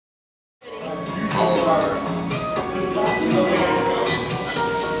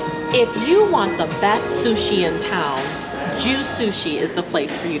If you want the best sushi in town, Juice Sushi is the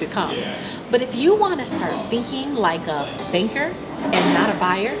place for you to come. But if you want to start thinking like a banker and not a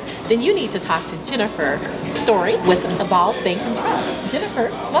buyer, then you need to talk to Jennifer Storre with Evolve Bank and Trust. Jennifer,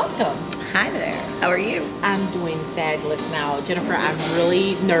 welcome. Hi there. How are you? I'm doing fabulous now. Jennifer, I'm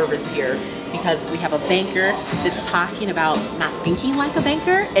really nervous here because we have a banker that's talking about not thinking like a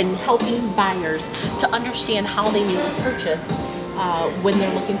banker and helping buyers to understand how they need to purchase when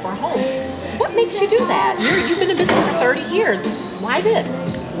they're looking for a home. What makes you do that? You've been in business for 30 years. Why this?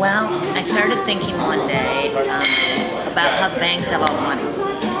 Well, I started thinking one day about how the banks have all the money.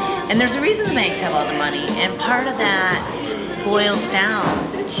 And there's a reason the banks have all the money, and part of that boils down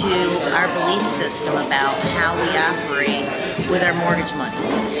to our belief system about how we operate with our mortgage money.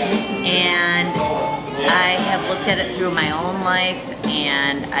 And I have looked at it through my own life,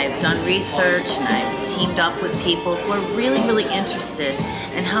 and I've done research, and I've teamed up with people who are really interested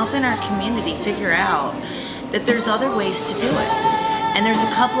in helping our community figure out that there's other ways to do it. And there's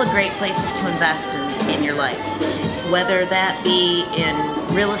a couple of great places to invest in your life, whether that be in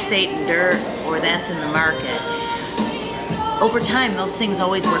real estate and dirt or that's in the market. Over time, those things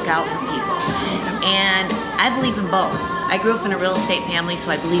always work out for people. And I believe in both. I grew up in a real estate family, so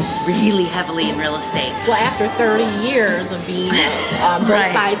I believe really heavily in real estate. Well, after 30 years of being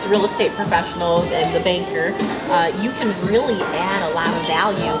both sides real estate professionals and the banker, you can really add a lot of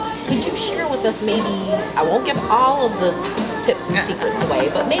value. Could you share with us maybe, I won't give all of the tips and secrets away,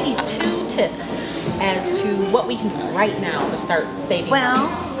 but maybe 2 tips as to what we can do right now to start saving money? Well,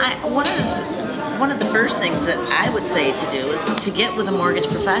 one of the first things that I would say to do is to get with a mortgage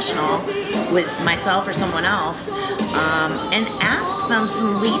professional, with myself or someone else, and ask them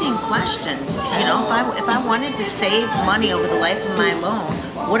some leading questions. You know, if I wanted to save money over the life of my loan,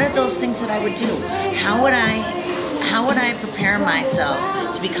 what are those things that I would do? How would I prepare myself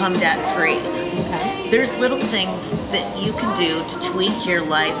to become debt-free? Okay. There's little things that you can do to tweak your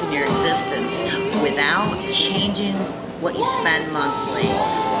life and your existence without changing what you spend monthly,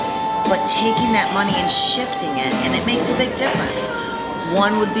 but taking that money and shifting it, and it makes a big difference.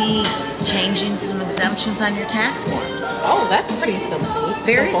 One would be changing some exemptions on your tax forms. Oh, that's pretty simple.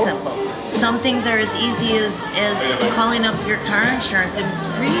 Very simple. Some things are as easy as calling up your car insurance and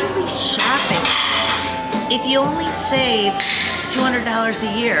really shopping. If you only save $200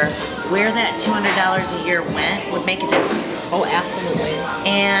 a year, where that $200 a year went would make a difference. Oh, absolutely.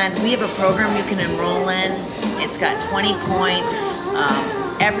 And we have a program you can enroll in. It's got 20 points.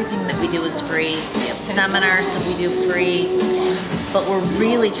 Everything that we do is free. We have seminars that we do free. But we're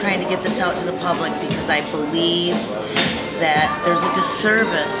really trying to get this out to the public because I believe that there's a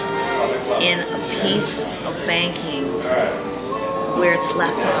disservice in a piece of banking where it's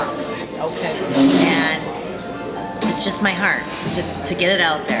left off. Okay. And it's just my heart to get it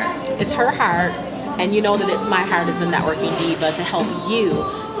out there. It's her heart, and you know that it's my heart as a networking diva to help you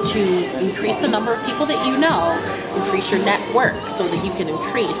to increase the number of people that you know, increase your network so that you can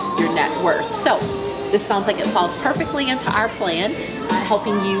increase your net worth. So this sounds like it falls perfectly into our plan,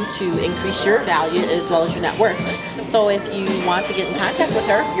 helping you to increase your value as well as your net worth. So if you want to get in contact with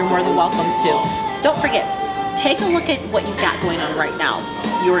her, you're more than welcome to. Don't forget, take a look at what you've got going on right now.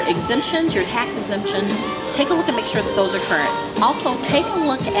 Your exemptions, your tax exemptions, take a look and make sure that those are current. Also, take a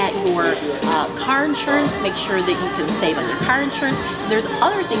look at your car insurance, make sure that you can save on your car insurance. There's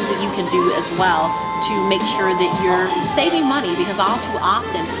other things that you can do as well to make sure that you're saving money, because all too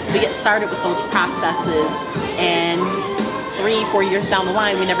often we get started with those processes and 3-4 years down the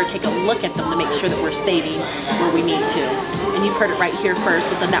line, we never take a look at them to make sure that we're saving where we need to. And you've heard it right here first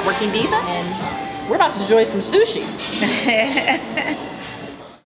with the Networking Diva, and we're about to enjoy some sushi.